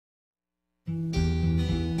Road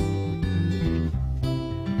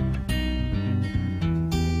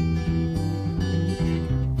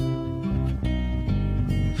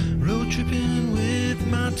tripping with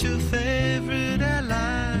my two favorite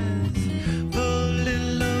allies, fully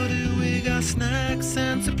loaded, we got snacks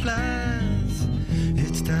and supplies.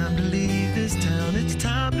 It's time to leave this town, it's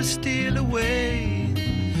time to steal away.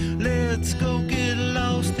 Let's go get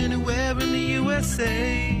lost anywhere in the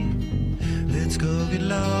USA. Let's go get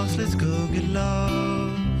lost, let's go get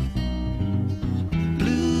lost.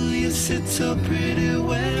 Blue, you sit so pretty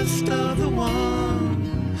west of the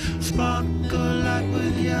one. Sparkle like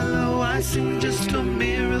with yellow icing, just a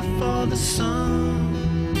mirror for the sun.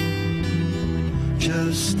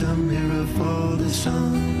 Just a mirror for the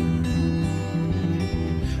sun.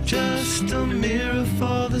 Just a mirror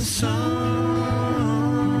for the sun.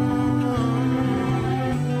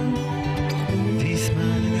 These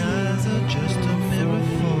smiling eyes are just a mirror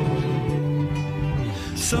for.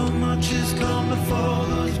 So much has come before,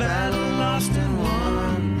 those battles lost and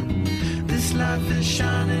won. This life is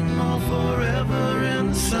shining more forever in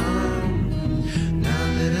the sun. Now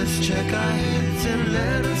let us check our heads and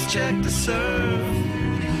let us check the surf.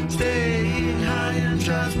 Staying high and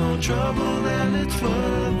tries more trouble than it's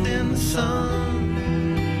worth in the sun.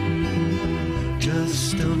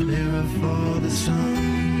 Just a mirror for the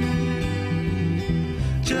sun.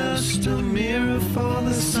 Just a mirror for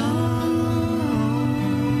the sun.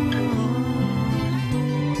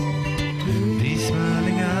 These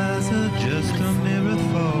smiling eyes are just a mirror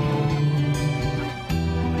for.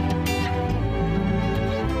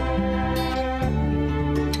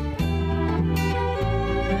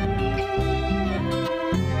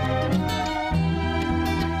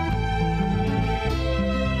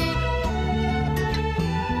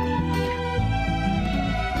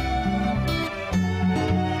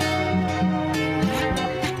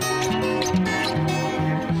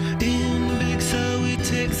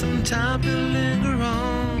 Some time to linger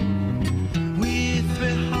on. We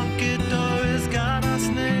three honky-dories got our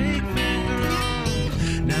snake finger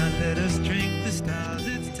on. Now let us drink the stars.